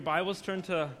Bibles, turn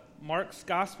to Mark's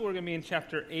Gospel. We're going to be in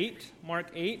chapter 8, Mark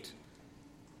 8.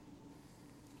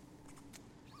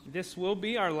 This will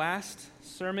be our last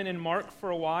sermon in Mark for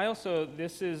a while, so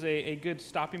this is a good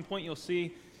stopping point. You'll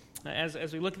see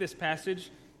as we look at this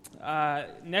passage.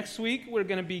 Next week, we're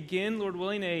going to begin, Lord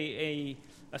willing, a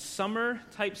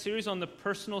summer-type series on the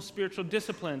personal spiritual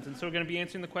disciplines. And so we're going to be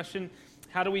answering the question,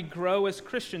 how do we grow as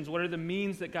Christians? What are the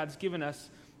means that God's given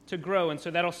us to grow? And so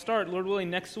that'll start, Lord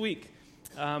willing, next week.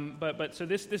 So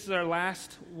this is our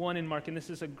last one in Mark, and this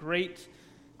is a great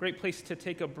place to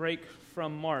take a break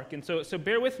from Mark. And so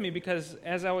bear with me, because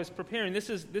as I was preparing, this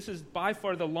is by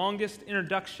far the longest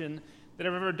introduction that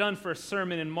I've ever done for a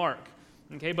sermon in Mark.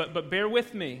 Okay, but bear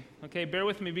with me. Okay, bear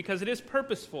with me, because it is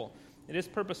purposeful. It is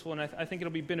purposeful, and I think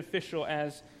it'll be beneficial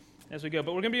as we go.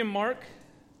 But we're going to be in Mark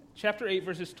chapter 8,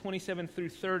 verses 27 through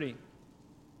 30.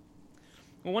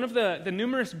 Well, one of the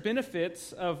numerous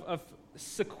benefits of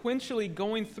sequentially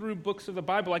going through books of the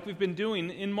Bible like we've been doing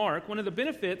in Mark, one of the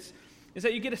benefits is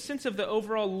that you get a sense of the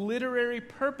overall literary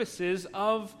purposes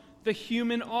of the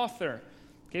human author.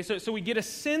 Okay, so we get a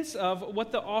sense of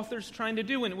what the author's trying to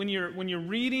do. When you're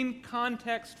reading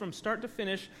context from start to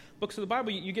finish, books of the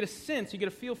Bible, you get a sense, you get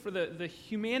a feel for the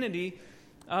humanity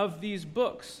of these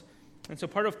books. And so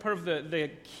part of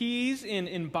the keys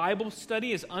in Bible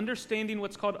study is understanding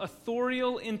what's called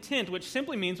authorial intent, which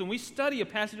simply means when we study a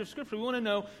passage of Scripture, we want to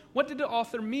know, what did the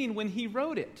author mean when he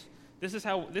wrote it? This is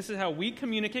how we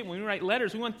communicate. When we write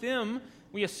letters,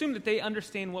 we assume that they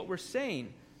understand what we're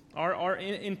saying. Our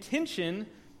intention,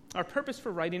 our purpose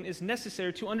for writing is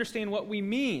necessary to understand what we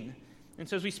mean. And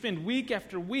so as we spend week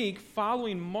after week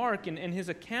following Mark and his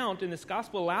account in this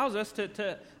gospel allows us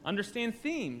to understand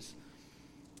themes.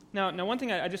 Now, one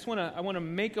thing I want to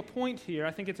make a point here.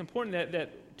 I think it's important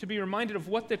that to be reminded of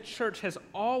what the church has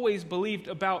always believed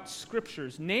about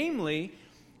Scriptures, namely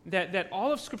that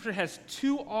all of Scripture has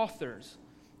two authors.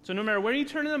 So no matter where you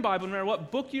turn in the Bible, no matter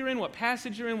what book you're in, what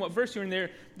passage you're in, what verse you're in, there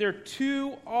are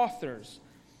two authors.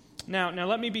 Now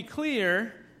let me be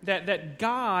clear that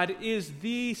God is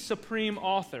the supreme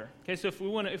author. Okay, so if we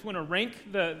want to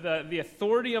rank the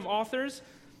authority of authors,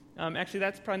 actually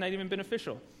that's probably not even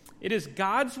beneficial. It is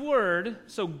God's word,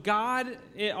 so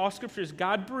all Scripture is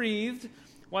God-breathed,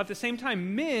 while at the same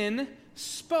time men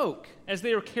spoke as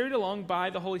they were carried along by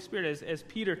the Holy Spirit, as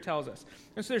Peter tells us.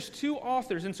 And so there's two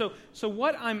authors. And so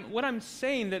what I'm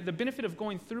saying, that the benefit of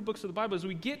going through books of the Bible is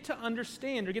we get to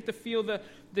understand or get to feel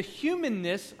the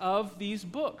humanness of these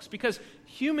books, because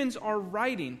humans are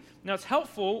writing. Now it's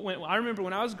helpful, I remember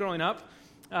when I was growing up,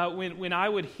 when I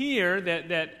would hear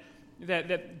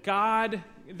that God,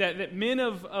 that men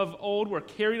of old were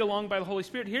carried along by the Holy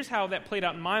Spirit. Here's how that played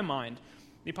out in my mind.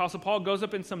 The Apostle Paul goes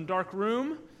up in some dark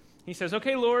room. He says,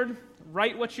 "Okay, Lord,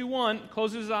 write what you want,"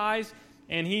 closes his eyes,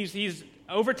 and he's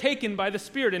overtaken by the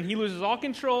Spirit, and he loses all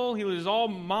control, he loses all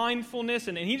mindfulness,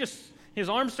 and his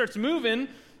arm starts moving,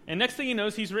 and next thing he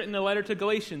knows, he's written a letter to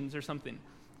Galatians or something.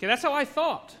 Okay, that's how I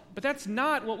thought, but that's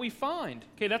not what we find.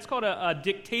 Okay, that's called a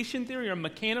dictation theory, or a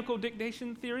mechanical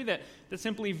dictation theory that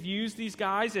simply views these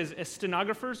guys as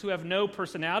stenographers who have no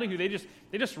personality, who they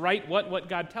just write what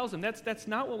God tells them. That's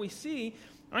not what we see.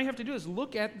 All you have to do is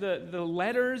look at the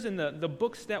letters and the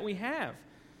books that we have.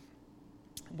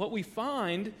 What we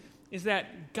find is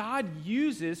that God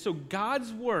uses, so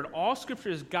God's word, all Scripture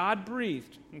is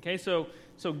God-breathed. Okay, so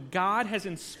God has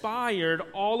inspired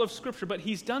all of Scripture, but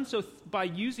He's done so by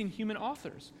using human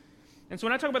authors. And so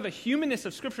when I talk about the humanness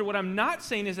of Scripture, what I'm not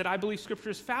saying is that I believe Scripture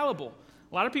is fallible.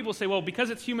 A lot of people say, well, because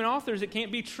it's human authors, it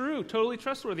can't be true, totally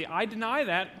trustworthy. I deny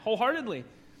that wholeheartedly.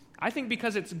 I think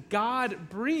because it's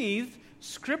God-breathed,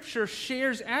 Scripture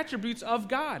shares attributes of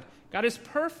God. God is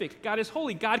perfect. God is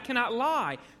holy. God cannot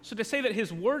lie. So to say that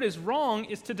His word is wrong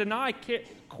is to deny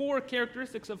core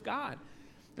characteristics of God.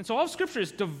 And so all of Scripture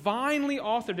is divinely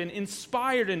authored and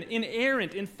inspired and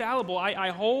inerrant, infallible. I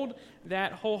hold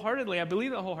that wholeheartedly. I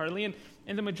believe that wholeheartedly,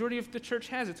 and the majority of the church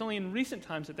has. It's only in recent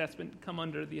times that's been come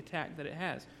under the attack that it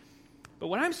has. But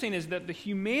what I'm saying is that the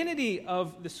humanity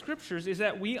of the Scriptures is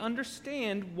that we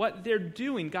understand what they're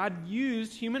doing. God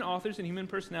used human authors and human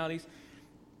personalities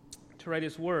to write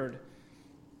His word.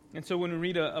 And so when we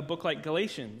read a book like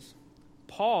Galatians,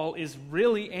 Paul is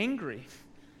really angry.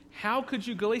 How could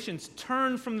you Galatians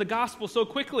turn from the gospel so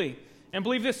quickly and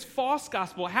believe this false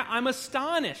gospel? I'm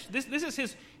astonished. This is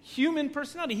his human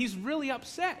personality. He's really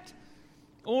upset.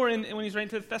 Or when he's writing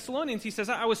to the Thessalonians, he says,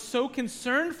 I was so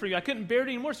concerned for you. I couldn't bear it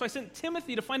anymore, so I sent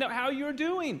Timothy to find out how you're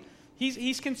doing.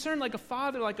 He's concerned like a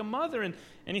father, like a mother. And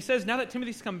he says, now that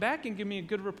Timothy's come back and give me a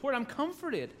good report, I'm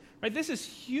comforted. Right? This is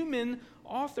human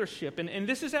authorship, and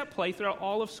this is at play throughout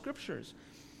all of Scriptures.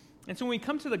 And so when we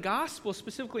come to the gospel,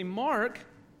 specifically Mark,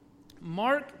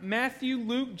 Matthew,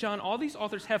 Luke, John, all these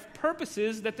authors have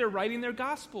purposes that they're writing their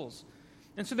gospels.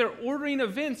 And so they're ordering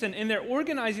events and they're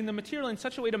organizing the material in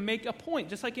such a way to make a point,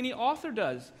 just like any author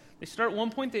does. They start at one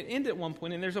point, they end at one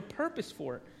point, and there's a purpose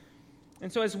for it.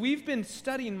 And so as we've been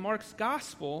studying Mark's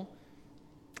gospel,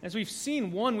 as we've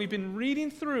seen, we've been reading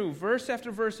through verse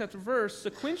after verse after verse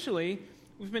sequentially.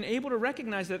 We've been able to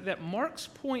recognize that Mark's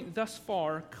point thus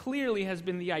far clearly has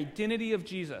been the identity of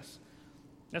Jesus.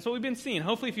 That's what we've been seeing.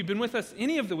 Hopefully, if you've been with us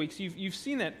any of the weeks, you've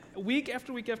seen that week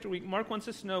after week after week. Mark wants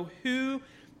us to know who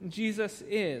Jesus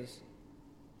is.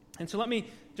 And so let me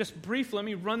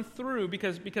run through,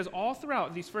 because all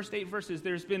throughout these first 8 verses,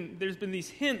 there's been these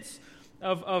hints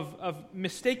of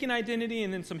mistaken identity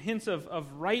and then some hints of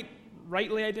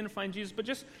rightly identifying Jesus. But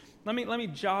just let me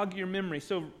jog your memory.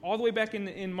 So all the way back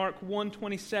in Mark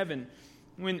 1:27,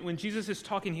 when Jesus is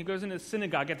talking, he goes into the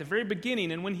synagogue at the very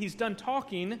beginning, and when he's done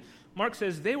talking, Mark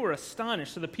says they were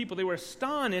astonished. So the people, they were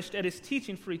astonished at his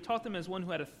teaching, for he taught them as one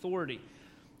who had authority.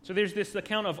 So there's this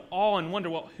account of awe and wonder.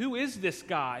 Well, who is this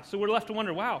guy? So we're left to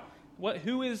wonder, wow,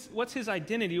 what's his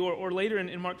identity? Or later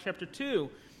in Mark chapter 2,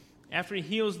 after he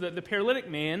heals the paralytic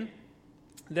man,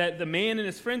 that the man and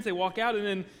his friends, they walk out, and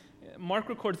then Mark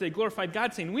records they glorified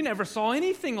God, saying, we never saw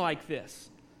anything like this.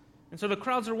 And so the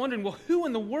crowds are wondering, well, who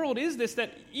in the world is this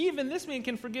that even this man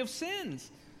can forgive sins?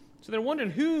 So they're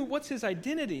wondering, what's his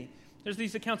identity? There's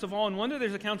these accounts of awe and wonder.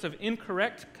 There's accounts of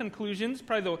incorrect conclusions.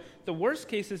 Probably the worst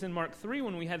cases in Mark 3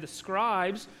 when we had the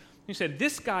scribes who said,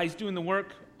 this guy's doing the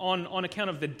work on account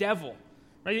of the devil.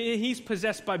 Right? He's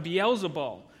possessed by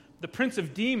Beelzebul, the prince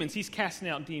of demons. He's casting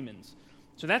out demons.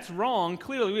 So that's wrong.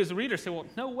 Clearly, we as a reader say, well,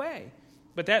 no way.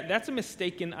 But that's a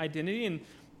mistaken identity. And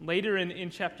later in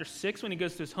chapter 6, when he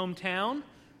goes to his hometown,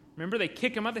 remember, they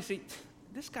kick him out. They say,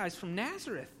 this guy's from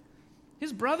Nazareth.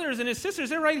 His brothers and his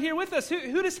sisters, they're right here with us.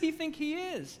 Who does he think he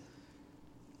is?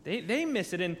 They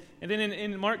miss it. And then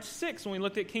in Mark 6, when we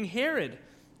looked at King Herod,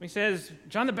 he says,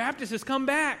 John the Baptist has come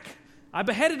back. I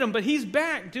beheaded him, but he's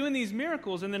back doing these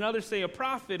miracles. And then others say a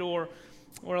prophet or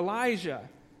Elijah.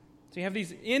 So you have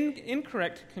these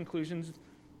incorrect conclusions.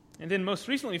 And then most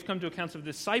recently, we've come to accounts of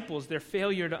disciples, their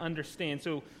failure to understand.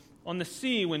 So on the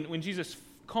sea, when Jesus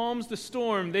calms the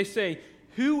storm, they say,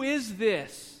 who is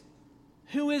this?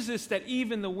 Who is this that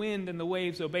even the wind and the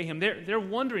waves obey him? They're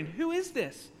wondering, who is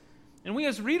this? And we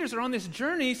as readers are on this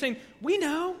journey saying, we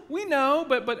know,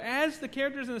 but as the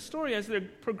characters in the story, as they're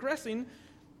progressing,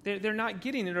 they're not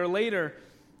getting it. Or later,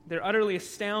 they're utterly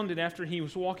astounded after he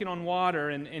was walking on water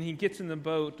and he gets in the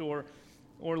boat.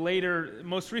 Or later,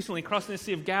 most recently, crossing the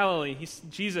Sea of Galilee,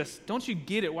 Jesus, don't you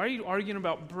get it? Why are you arguing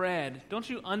about bread? Don't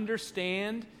you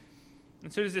understand?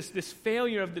 And so there's this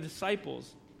failure of the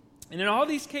disciples. And in all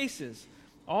these cases,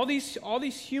 all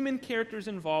these human characters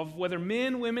involved, whether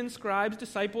men, women, scribes,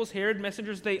 disciples, Herod,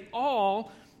 messengers, they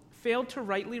all failed to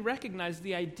rightly recognize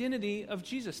the identity of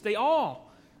Jesus. They all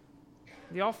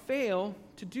fail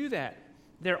to do that.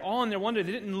 Their awe and their wonder,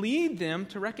 they didn't lead them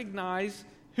to recognize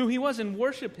who he was and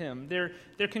worship him. Their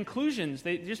conclusions,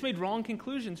 they just made wrong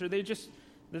conclusions, or the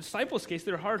disciples' case,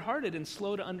 they're hard-hearted and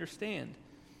slow to understand.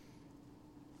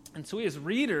 And so we as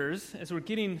readers, as we're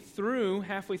getting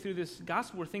halfway through this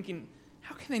gospel, we're thinking,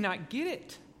 how can they not get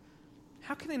it?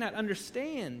 How can they not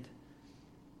understand?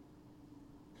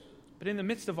 But in the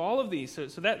midst of all of these,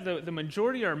 so that the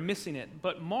majority are missing it.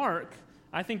 But Mark,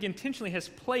 I think intentionally has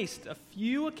placed a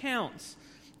few accounts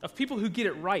of people who get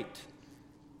it right.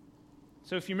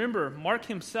 So if you remember, Mark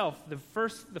himself, the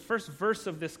first verse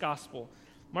of this gospel,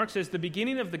 Mark says, the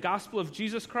beginning of the gospel of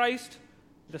Jesus Christ,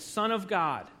 the Son of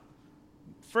God.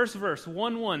 First verse,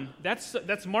 1:1.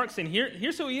 That's Mark saying,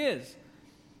 here's who he is.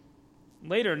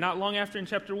 Later, not long after in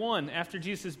chapter 1, after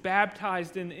Jesus is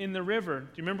baptized in the river, do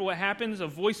you remember what happens? A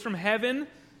voice from heaven,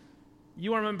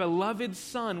 you are my beloved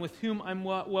Son with whom I'm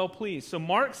well pleased. So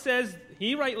Mark says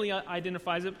he rightly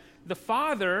identifies him. The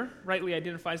Father rightly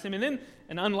identifies him. And then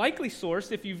an unlikely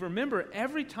source, if you remember,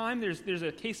 every time there's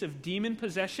a case of demon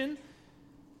possession,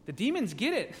 the demons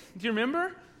get it. Do you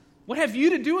remember? What have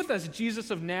you to do with us, Jesus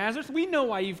of Nazareth? We know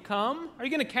why you've come. Are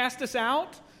you going to cast us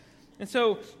out? And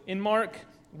so in Mark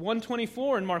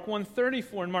 1:24, in Mark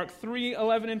 1:34, in Mark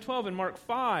 3:11 and 12, in Mark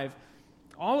 5,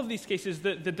 all of these cases,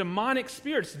 the demonic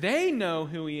spirits, they know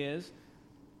who he is.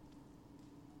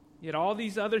 Yet all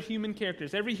these other human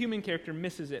characters, every human character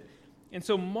misses it. And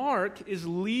so Mark is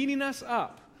leading us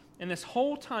up. And this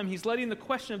whole time, he's letting the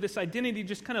question of this identity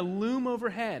just kind of loom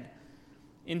overhead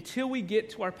until we get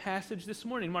to our passage this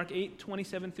morning, Mark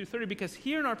 8:27 through 30. Because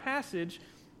here in our passage,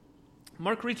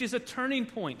 Mark reaches a turning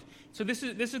point. So this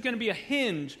is going to be a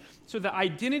hinge. So the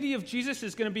identity of Jesus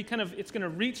is going to be it's going to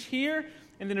reach here,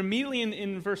 and then immediately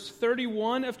in verse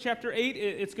 31 of chapter 8,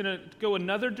 it's going to go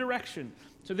another direction.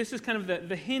 So this is kind of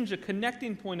the hinge, a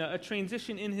connecting point, a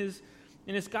transition in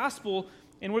his gospel.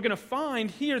 And we're going to find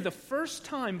here the first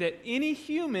time that any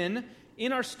human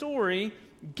in our story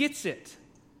gets it.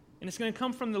 And it's going to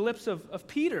come from the lips of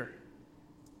Peter.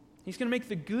 He's going to make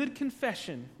the good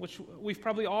confession, which we've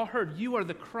probably all heard, "You are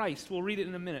the Christ." We'll read it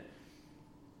in a minute.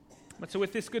 But so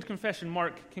with this good confession,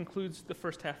 Mark concludes the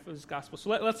first half of his gospel.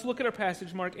 So let's look at our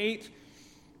passage, Mark 8.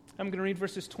 I'm going to read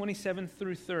verses 27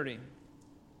 through 30.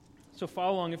 So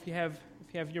follow along if you have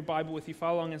your Bible with you.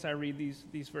 Follow along as I read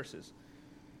these verses.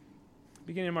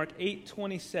 Beginning in Mark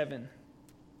 8:27.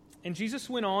 "And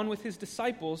Jesus went on with his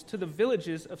disciples to the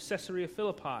villages of Caesarea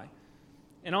Philippi.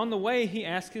 And on the way he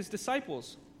asked his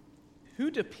disciples, 'Who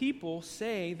do people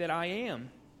say that I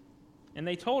am?' And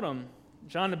they told him,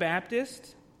 'John the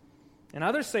Baptist, and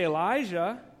others say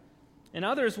Elijah, and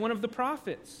others one of the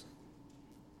prophets.'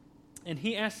 And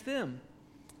he asked them,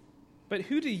 'But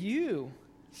who do you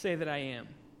say that I am?'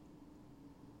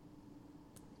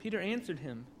 Peter answered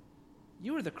him,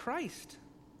 'You are the Christ.'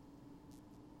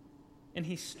 And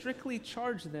he strictly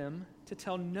charged them to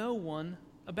tell no one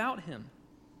about him."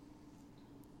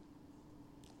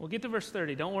 We'll get to verse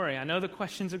 30. Don't worry. I know the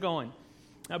questions are going.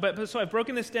 But so I've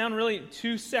broken this down really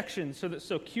two sections.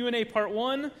 So Q&A part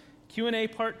 1, Q&A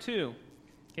part 2.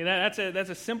 Okay, that's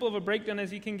a simple of a breakdown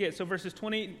as you can get. So verses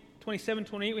 27,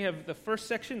 28, we have the first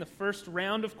section, the first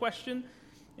round of question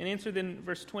and answer. Then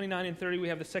verse 29 and 30, we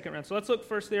have the second round. So let's look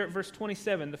first there at verse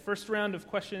 27, the first round of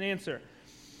question and answer.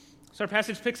 So our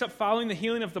passage picks up following the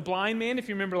healing of the blind man. If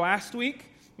you remember last week,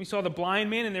 we saw the blind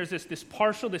man, and there's this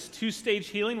partial, this two-stage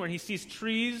healing where he sees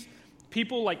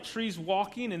people like trees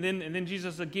walking, and then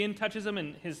Jesus again touches them,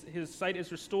 and his sight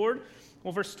is restored.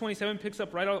 Well, verse 27 picks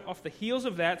up right off the heels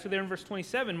of that. So there in verse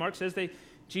 27, Mark says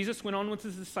Jesus went on with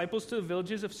his disciples to the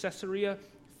villages of Caesarea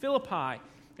Philippi.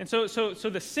 And so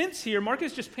the sense here, Mark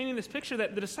is just painting this picture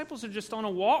that the disciples are just on a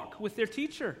walk with their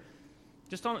teacher,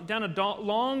 just down a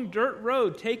long dirt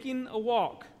road, taking a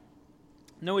walk.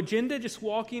 No agenda, just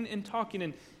walking and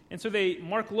talking. And so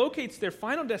Mark locates their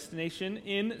final destination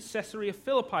in Caesarea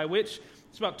Philippi, which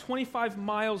is about 25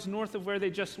 miles north of where they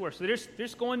just were. So they're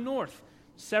just going north,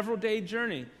 several-day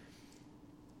journey.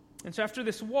 And so after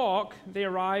this walk, they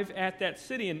arrive at that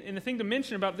city. And the thing to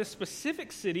mention about this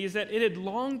specific city is that it had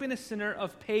long been a center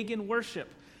of pagan worship.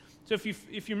 So if you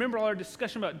remember all our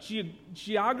discussion about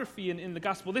geography in the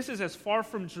gospel, this is as far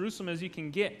from Jerusalem as you can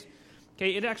get.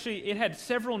 Okay, it had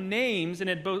several names, and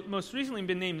had most recently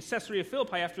been named Caesarea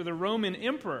Philippi after the Roman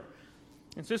emperor.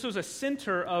 And so this was a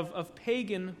center of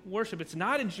pagan worship. It's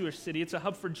not a Jewish city. It's a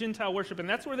hub for Gentile worship, and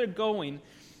that's where they're going.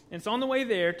 And it's on the way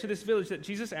there to this village that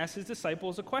Jesus asked his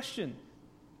disciples a question.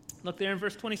 Look there in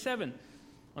verse 27.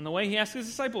 On the way, he asked his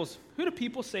disciples, "Who do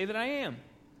people say that I am?"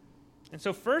 And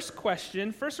so first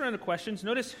round of questions,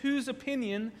 notice whose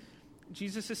opinion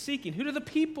Jesus is seeking. Who do the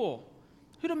people,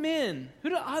 who do men, who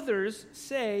do others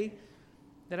say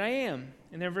that I am?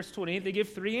 And there in verse 28, they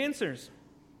give three answers.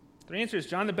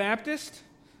 John the Baptist,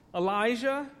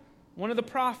 Elijah, one of the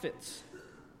prophets.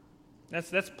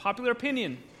 That's popular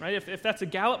opinion, right? If that's a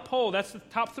Gallup poll, that's the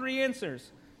top three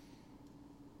answers.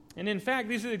 And in fact,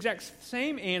 these are the exact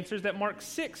same answers that Mark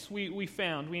 6 we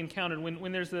encountered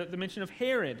when there's the mention of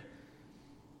Herod.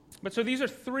 But so these are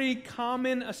three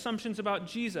common assumptions about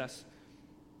Jesus.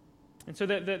 And so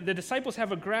the disciples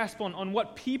have a grasp on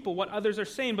what others are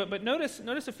saying. But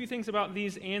notice a few things about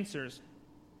these answers.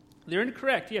 They're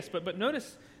incorrect, yes, but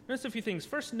notice a few things.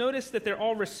 First, notice that they're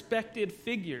all respected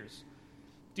figures.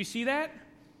 Do you see that?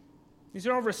 These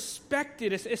are all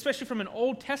respected, especially from an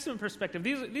Old Testament perspective.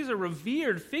 These are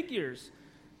revered figures.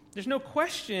 There's no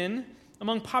question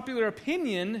among popular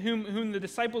opinion whom the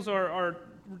disciples are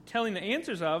telling the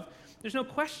answers of. There's no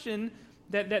question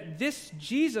that this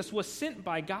Jesus was sent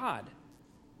by God.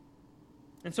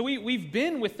 And so we've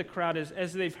been with the crowd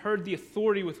as they've heard the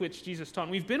authority with which Jesus taught.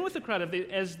 And we've been with the crowd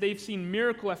as they've seen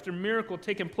miracle after miracle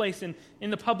taking place in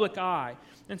the public eye.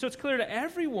 And so it's clear to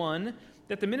everyone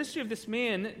that the ministry of this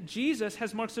man, Jesus,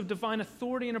 has marks of divine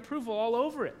authority and approval all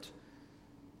over it.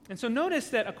 And so notice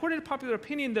that according to popular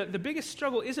opinion, the biggest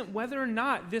struggle isn't whether or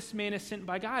not this man is sent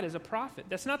by God as a prophet.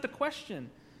 That's not the question.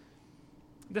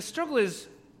 The struggle is,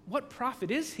 what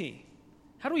prophet is he?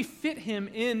 How do we fit him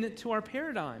into our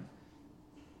paradigm?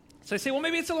 So I say, well,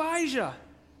 maybe it's Elijah.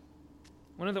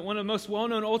 One of the most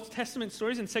well-known Old Testament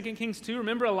stories in 2 Kings 2.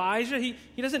 Remember Elijah? He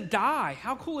doesn't die.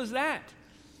 How cool is that?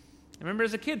 I remember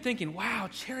as a kid thinking, wow,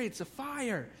 chariots of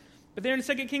fire. But there in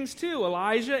 2 Kings 2,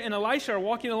 Elijah and Elisha are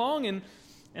walking along, and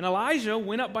Elijah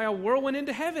went up by a whirlwind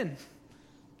into heaven.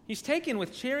 He's taken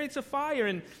with chariots of fire,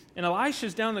 and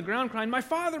Elisha's down on the ground crying, my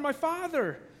father, my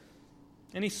father.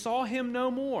 And he saw him no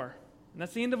more. And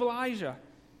that's the end of Elijah.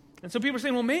 And so people are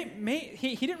saying, well,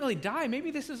 he didn't really die.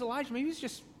 Maybe this is Elijah. Maybe he's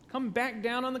just come back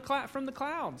down on from the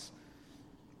clouds.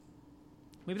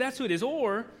 Maybe that's who it is.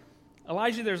 Or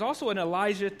Elijah, there's also an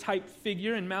Elijah-type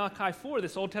figure in Malachi 4,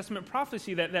 this Old Testament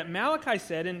prophecy that Malachi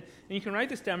said, and you can write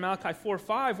this down, Malachi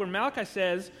 4:5, where Malachi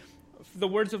says, the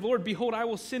words of the Lord, behold, I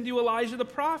will send you Elijah the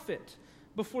prophet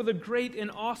before the great and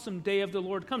awesome day of the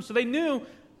Lord comes. So they knew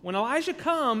when Elijah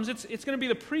comes, it's going to be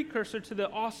the precursor to the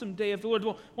awesome day of the Lord.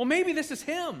 Well, maybe this is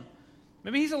him.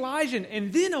 Maybe he's Elijah,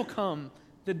 and then will come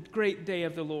the great day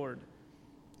of the Lord.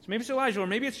 So maybe it's Elijah, or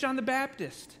maybe it's John the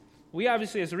Baptist. We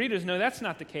obviously, as readers, know that's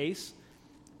not the case.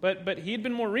 But he had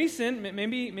been more recent.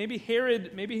 Maybe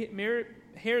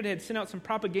Herod had sent out some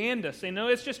propaganda saying, no,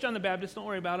 it's just John the Baptist, don't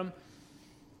worry about him.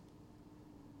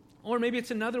 Or maybe it's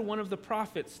another one of the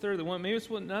prophets, thirdly. Maybe it's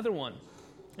another one.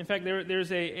 In fact,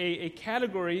 there's a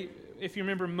category, if you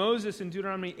remember Moses in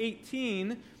Deuteronomy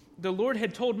 18, the Lord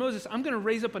had told Moses, I'm going to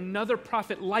raise up another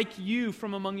prophet like you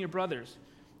from among your brothers.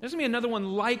 There's going to be another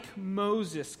one like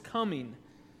Moses coming.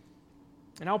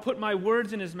 And I'll put my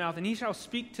words in his mouth, and he shall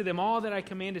speak to them all that I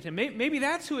commanded him. Maybe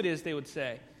that's who it is, they would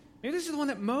say. Maybe this is the one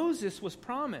that Moses was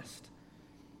promised.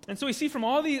 And so we see from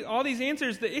all these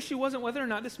answers, the issue wasn't whether or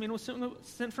not this man was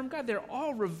sent from God. They're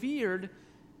all revered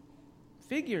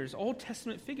figures, Old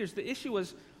Testament figures. The issue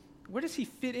was, where does he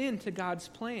fit into God's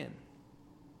plan?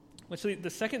 Which the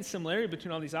second similarity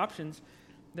between all these options,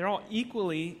 they're all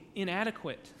equally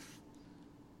inadequate.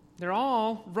 They're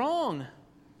all wrong.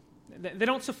 They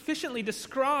don't sufficiently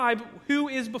describe who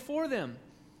is before them.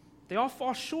 They all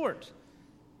fall short.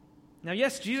 Now,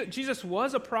 yes, Jesus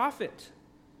was a prophet,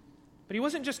 but he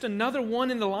wasn't just another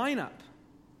one in the lineup,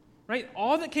 right?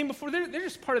 All that came before, they're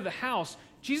just part of the house.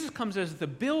 Jesus comes as the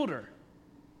builder.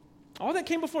 All that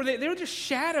came before, they were just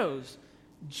shadows.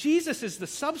 Jesus is the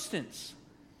substance.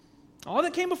 All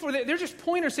that came before, they're just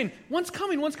pointers saying, one's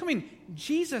coming, one's coming.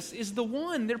 Jesus is the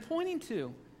one they're pointing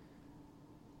to.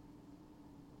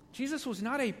 Jesus was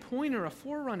not a pointer, a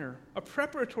forerunner, a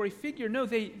preparatory figure. No,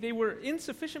 they were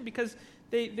insufficient because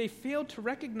they failed to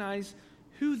recognize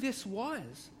who this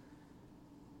was.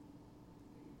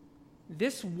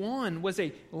 This one was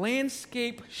a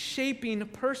landscape-shaping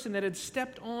person that had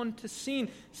stepped on the scene,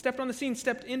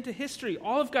 stepped into history.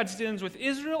 All of God's dealings with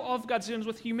Israel, all of God's dealings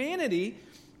with humanity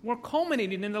were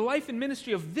culminating in the life and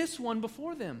ministry of this one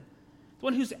before them, the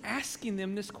one who's asking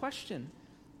them this question.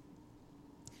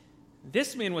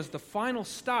 This man was the final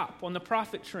stop on the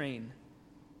prophet train.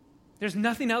 There's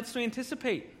nothing else to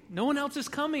anticipate. No one else is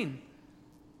coming.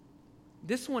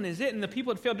 This one is it, and the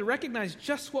people had failed to recognize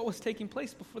just what was taking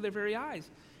place before their very eyes,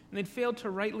 and they'd failed to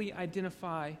rightly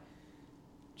identify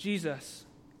Jesus.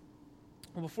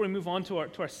 Well, before we move on to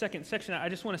our second section, I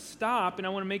just want to stop, and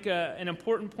I want to make an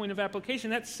important point of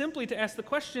application. That's simply to ask the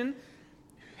question,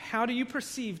 how do you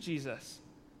perceive Jesus?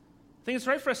 I think it's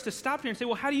right for us to stop here and say,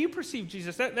 well, how do you perceive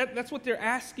Jesus? That's what they're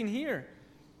asking here.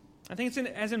 I think it's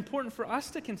as important for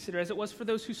us to consider as it was for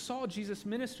those who saw Jesus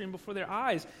ministering before their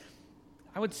eyes.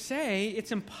 I would say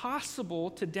it's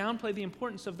impossible to downplay the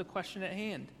importance of the question at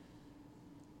hand.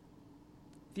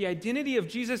 The identity of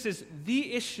Jesus is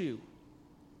the issue.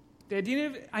 The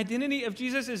identity of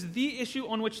Jesus is the issue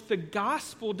on which the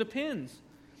gospel depends.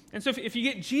 And so if you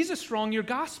get Jesus wrong, your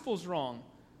gospel's wrong.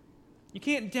 You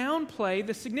can't downplay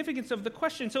the significance of the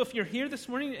question. So if you're here this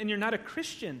morning and you're not a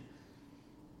Christian,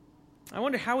 I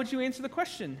wonder, how would you answer the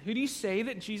question? Who do you say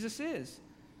that Jesus is?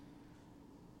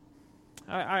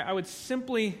 I would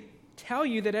simply tell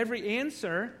you that every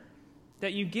answer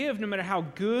that you give, no matter how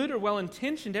good or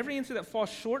well-intentioned, every answer that falls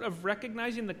short of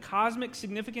recognizing the cosmic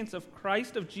significance of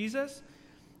Christ, of Jesus,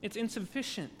 it's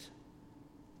insufficient.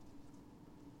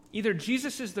 Either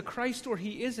Jesus is the Christ or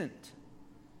he isn't.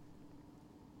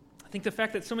 I think the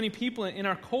fact that so many people in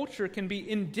our culture can be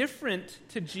indifferent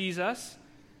to Jesus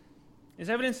is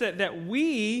evidence that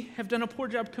we have done a poor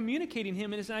job communicating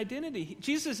him and his identity.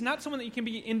 Jesus is not someone that you can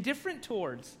be indifferent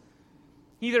towards.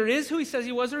 He either is who he says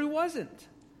he was or he wasn't.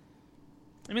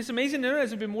 I mean, it's amazing to know,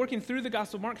 as we've been working through the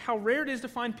Gospel of Mark, how rare it is to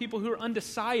find people who are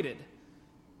undecided.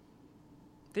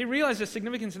 They realize the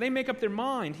significance, and they make up their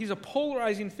mind. He's a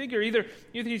polarizing figure. Either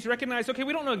he's recognized, okay,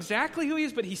 we don't know exactly who he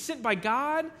is, but he's sent by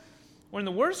God. Or in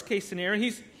the worst case scenario,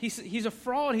 he's a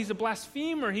fraud, he's a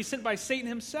blasphemer, he's sent by Satan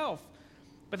himself.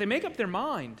 But they make up their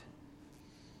mind.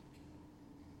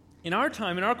 In our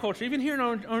time, in our culture, even here in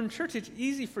our own church, it's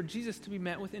easy for Jesus to be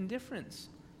met with indifference.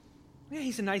 Yeah,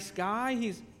 he's a nice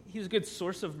guy, He's a good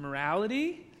source of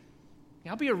morality.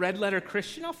 I'll be a red-letter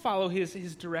Christian. I'll follow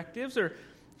his directives. Or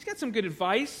he's got some good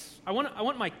advice. I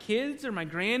want my kids or my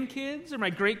grandkids or my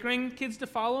great-grandkids to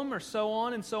follow him, or so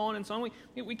on and so on and so on.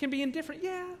 We can be indifferent.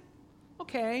 Yeah,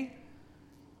 okay.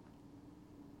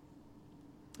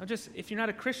 If you're not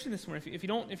a Christian this morning, if you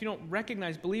don't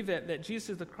recognize, believe that Jesus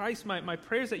is the Christ, my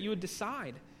prayer is that you would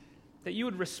decide, that you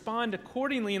would respond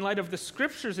accordingly in light of the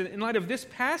Scriptures, in light of this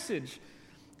passage.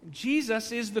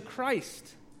 Jesus is the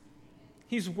Christ.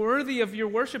 He's worthy of your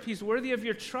worship. He's worthy of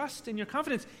your trust and your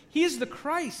confidence. He is the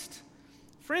Christ.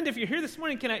 Friend, if you're here this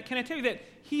morning, can I tell you that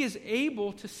He is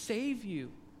able to save you?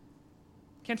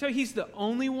 Can I tell you He's the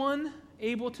only one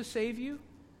able to save you?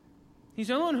 He's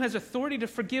the only one who has authority to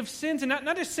forgive sins, and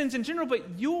not just sins in general,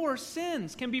 but your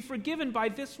sins can be forgiven by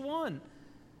this one.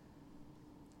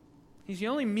 He's the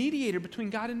only mediator between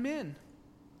God and men,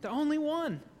 the only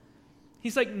one.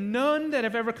 He's like none that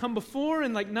have ever come before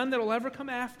and like none that will ever come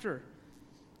after.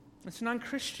 It's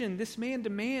non-Christian. This man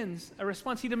demands a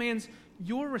response. He demands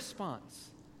your response.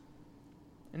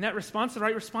 And that response, the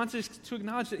right response, is to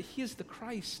acknowledge that He is the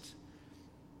Christ,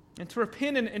 and to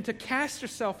repent and to cast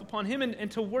yourself upon Him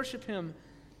and to worship Him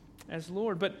as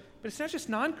Lord. But it's not just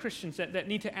non-Christians that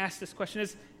need to ask this question.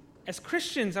 As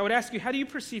Christians, I would ask you, how do you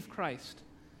perceive Christ?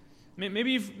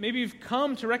 Maybe you've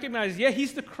come to recognize, yeah,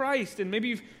 He's the Christ, and maybe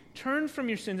you've turned from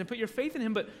your sins and put your faith in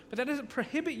Him, but that doesn't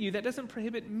prohibit you, that doesn't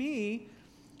prohibit me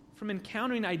from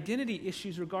encountering identity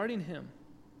issues regarding Him.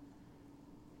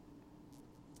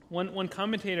 One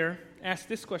commentator asked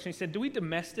this question. He said, do we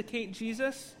domesticate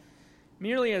Jesus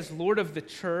merely as Lord of the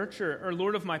church, or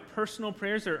Lord of my personal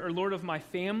prayers, or Lord of my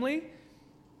family?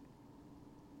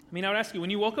 I would ask you, when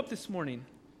you woke up this morning,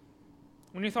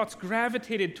 when your thoughts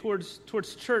gravitated towards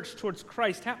church, towards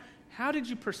Christ, how did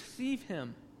you perceive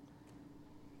Him?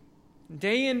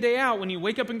 Day in, day out, when you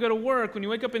wake up and go to work, when you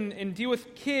wake up and deal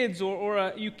with kids,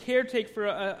 or you caretake for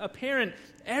a parent,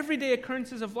 everyday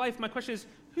occurrences of life, my question is,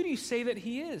 who do you say that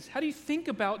He is? How do you think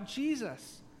about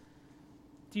Jesus?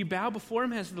 Do you bow before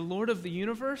Him as the Lord of the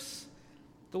universe?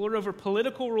 The Lord over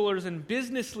political rulers and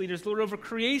business leaders, the Lord over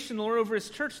creation, the Lord over His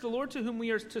church, the Lord to whom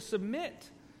we are to submit.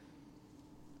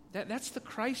 That's the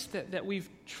Christ that we've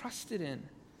trusted in.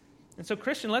 And so,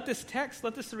 Christian, let this text,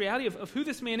 let this the reality of who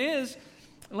this man is,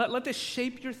 let this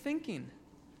shape your thinking.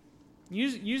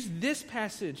 Use this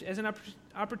passage as an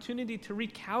opportunity to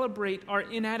recalibrate our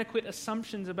inadequate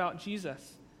assumptions about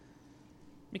Jesus.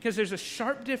 Because there's a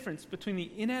sharp difference between the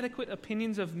inadequate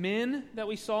opinions of men that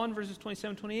we saw in verses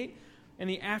 27 28 and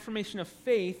the affirmation of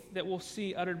faith that we'll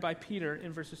see uttered by Peter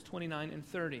in verses 29 and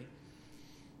 30.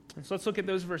 And so let's look at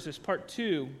those verses. Part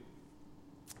 2,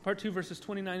 verses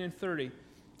 29 and 30.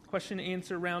 Question and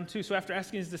answer round 2. So after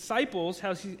asking His disciples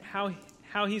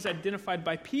how He's identified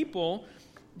by people,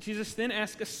 Jesus then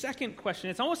asks a second question.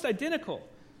 It's almost identical,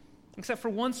 except for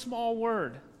one small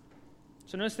word.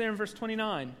 So notice there in verse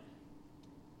 29.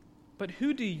 But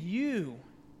who do you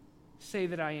say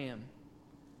that I am?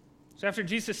 So after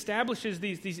Jesus establishes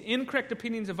these incorrect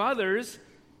opinions of others,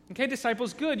 okay,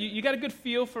 disciples, good. You got a good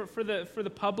feel for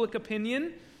the public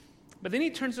opinion. But then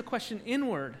He turns the question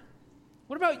inward.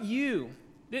 What about you?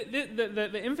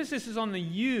 The emphasis is on the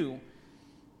you.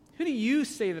 Who do you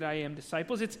say that I am,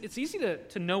 disciples? It's easy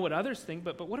to know what others think,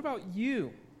 but what about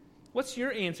you? What's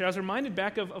your answer? I was reminded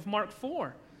back of Mark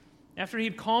 4. After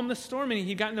he'd calmed the storm and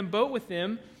he'd gotten in the boat with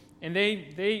them, and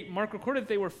Mark recorded that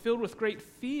they were filled with great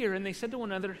fear, and they said to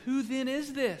one another, who then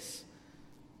is this?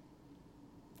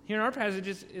 Here in our passage,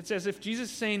 it's as if Jesus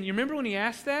is saying, you remember when He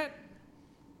asked that?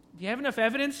 Do you have enough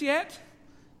evidence yet?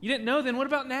 You didn't know, then what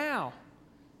about now?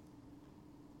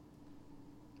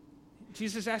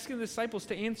 Jesus is asking the disciples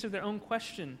to answer their own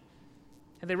question.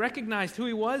 Have they recognized who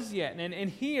He was yet? And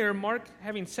here, Mark,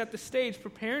 having set the stage,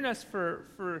 preparing us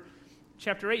for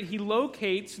chapter 8, he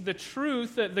locates the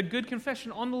truth, the good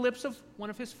confession on the lips of one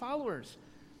of His followers.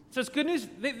 So it's good news.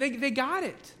 They got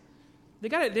it. They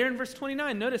got it there in verse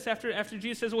 29. Notice after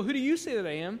Jesus says, well, who do you say that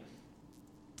I am?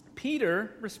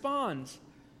 Peter responds,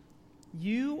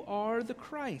 you are the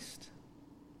Christ.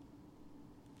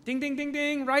 Ding, ding, ding,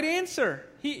 ding. Right answer.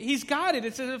 He's got it.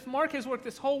 It's as if Mark has worked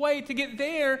this whole way to get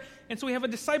there. And so we have a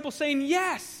disciple saying,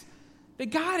 yes, they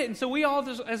got it. And so we all,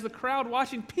 as the crowd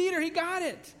watching, Peter, he got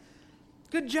it.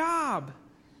 Good job.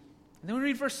 And then we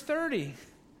read verse 30.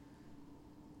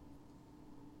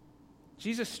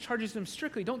 Jesus charges them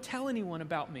strictly, don't tell anyone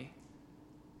about me.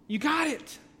 You got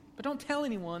it, but don't tell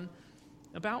anyone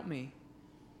about me.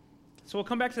 So we'll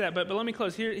come back to that, but let me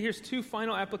close. Here's two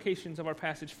final applications of our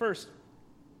passage. First,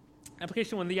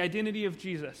 application 1, the identity of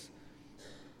Jesus.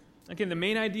 Again, the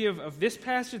main idea of this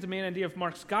passage, the main idea of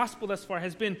Mark's gospel thus far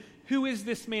has been, who is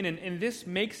this man? And this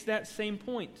makes that same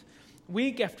point.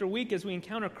 Week after week, as we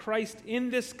encounter Christ in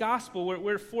this gospel,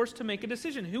 we're forced to make a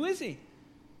decision. Who is he?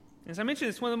 As I mentioned,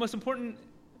 it's one of the most important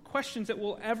questions that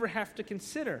we'll ever have to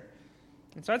consider.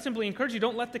 And so I'd simply encourage you,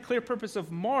 don't let the clear purpose of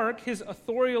Mark, his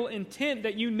authorial intent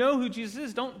that you know who Jesus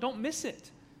is, don't miss it.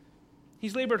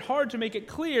 He's labored hard to make it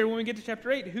clear when we get to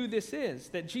chapter 8 who this is,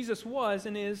 that Jesus was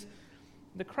and is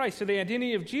the Christ. So the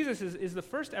identity of Jesus is the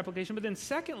first application, but then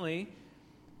second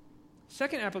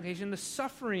application, the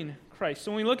suffering Christ.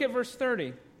 So when we look at verse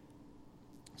 30,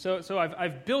 so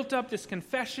I've built up this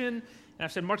confession, and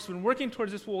I've said Mark's been working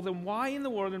towards this. Well, then why in the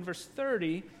world in verse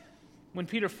 30, when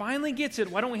Peter finally gets it,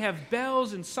 why don't we have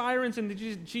bells and sirens and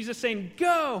Jesus saying,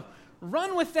 go,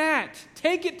 run with that,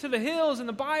 take it to the hills and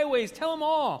the byways, tell them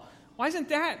all. Why isn't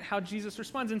that how Jesus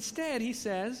responds? Instead, he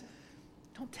says,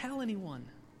 don't tell anyone.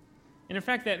 And in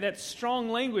fact, that strong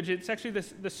language, it's actually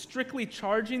the strictly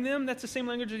charging them. That's the same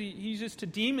language that he uses to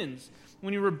demons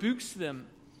when he rebukes them.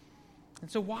 And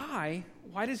so why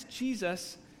does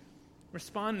Jesus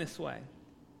respond this way?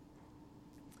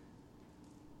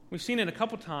 We've seen it a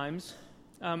couple times,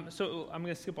 so I'm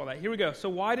going to skip all that. Here we go. So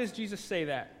why does Jesus say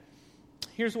that?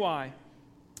 Here's why.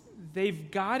 They've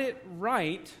got it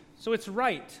right, so it's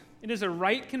right. It is a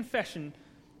right confession,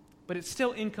 but it's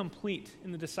still incomplete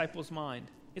in the disciples' mind.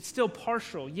 It's still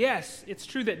partial. Yes, it's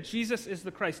true that Jesus is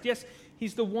the Christ. Yes,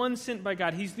 he's the one sent by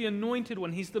God. He's the anointed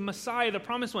one. He's the Messiah, the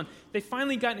promised one. They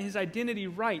finally gotten his identity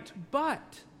right.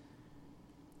 But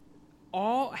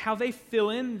how they fill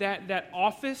in that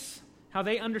office, how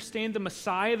they understand the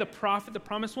Messiah, the prophet, the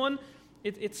promised one,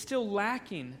 it's still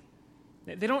lacking.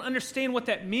 They don't understand what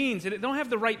that means. They don't have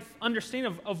the right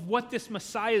understanding of what this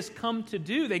Messiah has come to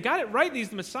do. They got it right, he's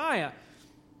the Messiah.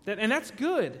 And that's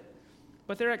good.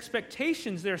 But their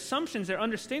expectations, their assumptions, their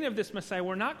understanding of this Messiah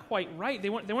were not quite right. They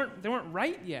weren't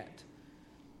right yet.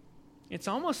 It's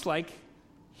almost like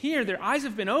here their eyes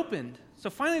have been opened. So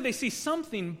finally they see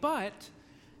something, but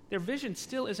their vision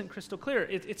still isn't crystal clear.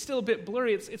 It's still a bit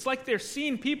blurry. It's like they're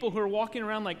seeing people who are walking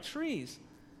around like trees.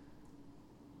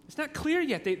 It's not clear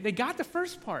yet. They got the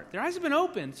first part. Their eyes have been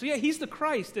opened. So yeah, he's the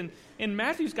Christ. And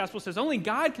Matthew's gospel says only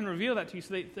God can reveal that to you.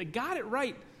 So they got it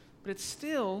right, but it's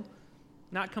still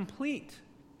not complete.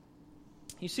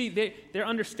 You see, their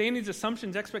understandings,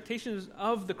 assumptions, expectations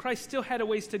of the Christ still had a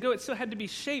ways to go. It still had to be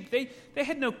shaped. They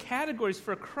had no categories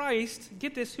for a Christ,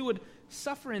 get this, who would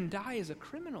suffer and die as a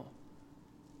criminal.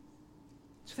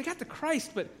 So they got the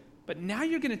Christ, but now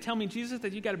you're going to tell me, Jesus,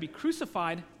 that you got to be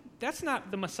crucified. That's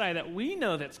not the Messiah that we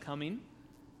know that's coming.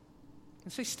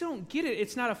 And so they still don't get it.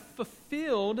 It's not a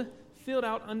filled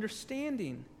out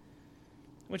understanding.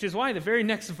 Which is why the very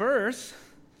next verse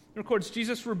records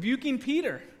Jesus rebuking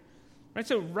Peter. Right,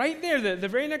 so right there, the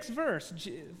very next verse,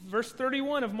 verse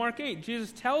 31 of Mark 8,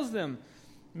 Jesus tells them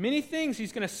many things.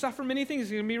 He's going to suffer many things.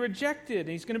 He's going to be rejected. And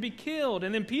he's going to be killed.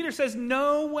 And then Peter says,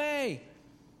 no way.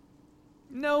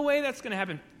 No way that's going to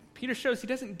happen. Peter shows he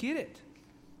doesn't get it.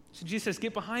 So Jesus says,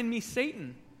 get behind me,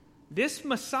 Satan. This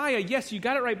Messiah, yes, you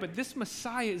got it right, but this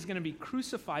Messiah is going to be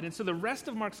crucified. And so the rest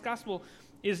of Mark's gospel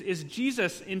is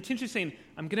Jesus intentionally saying,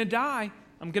 I'm going to die.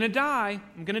 I'm going to die.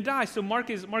 I'm going to die. So Mark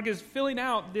is filling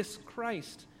out this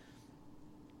Christ.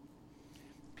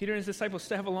 Peter and his disciples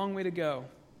still have a long way to go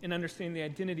in understanding the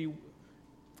identity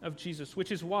of Jesus,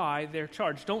 which is why they're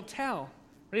charged. Don't tell.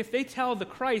 Right? If they tell the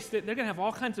Christ, they're going to have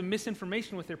all kinds of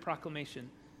misinformation with their proclamation.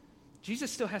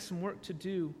 Jesus still has some work to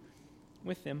do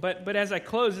with them. But as I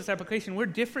close this application, we're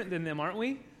different than them, aren't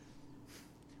we?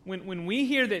 When we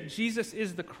hear that Jesus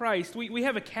is the Christ, we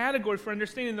have a category for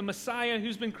understanding the Messiah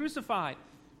who's been crucified.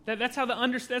 That's how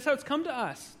it's come to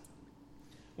us.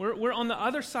 We're on the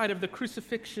other side of the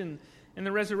crucifixion and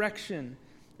the resurrection.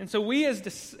 And so we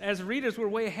as readers, we're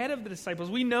way ahead of the disciples.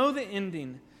 We know the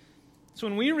ending. So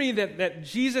when we read that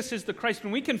Jesus is the Christ,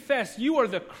 when we confess, you are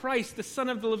the Christ, the Son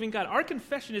of the living God, our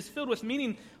confession is filled with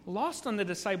meaning lost on the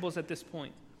disciples at this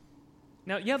point.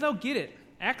 Now, yeah, they'll get it.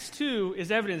 Acts 2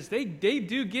 is evidence. They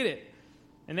do get it.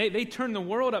 And they turn the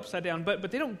world upside down,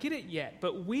 but they don't get it yet.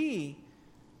 But we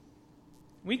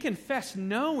confess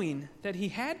knowing that he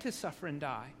had to suffer and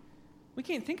die. We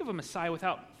can't think of a Messiah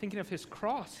without thinking of his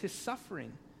cross, his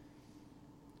suffering.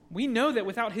 We know that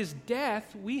without his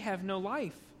death, we have no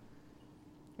life.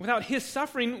 Without his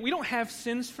suffering, we don't have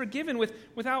sins forgiven.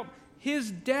 Without his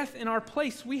death in our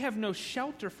place, we have no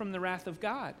shelter from the wrath of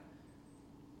God.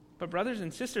 But brothers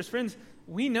and sisters, friends,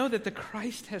 we know that the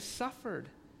Christ has suffered.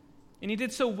 And he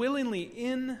did so willingly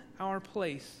in our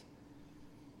place.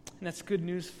 And that's good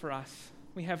news for us.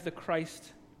 We have the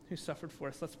Christ who suffered for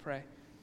us. Let's pray.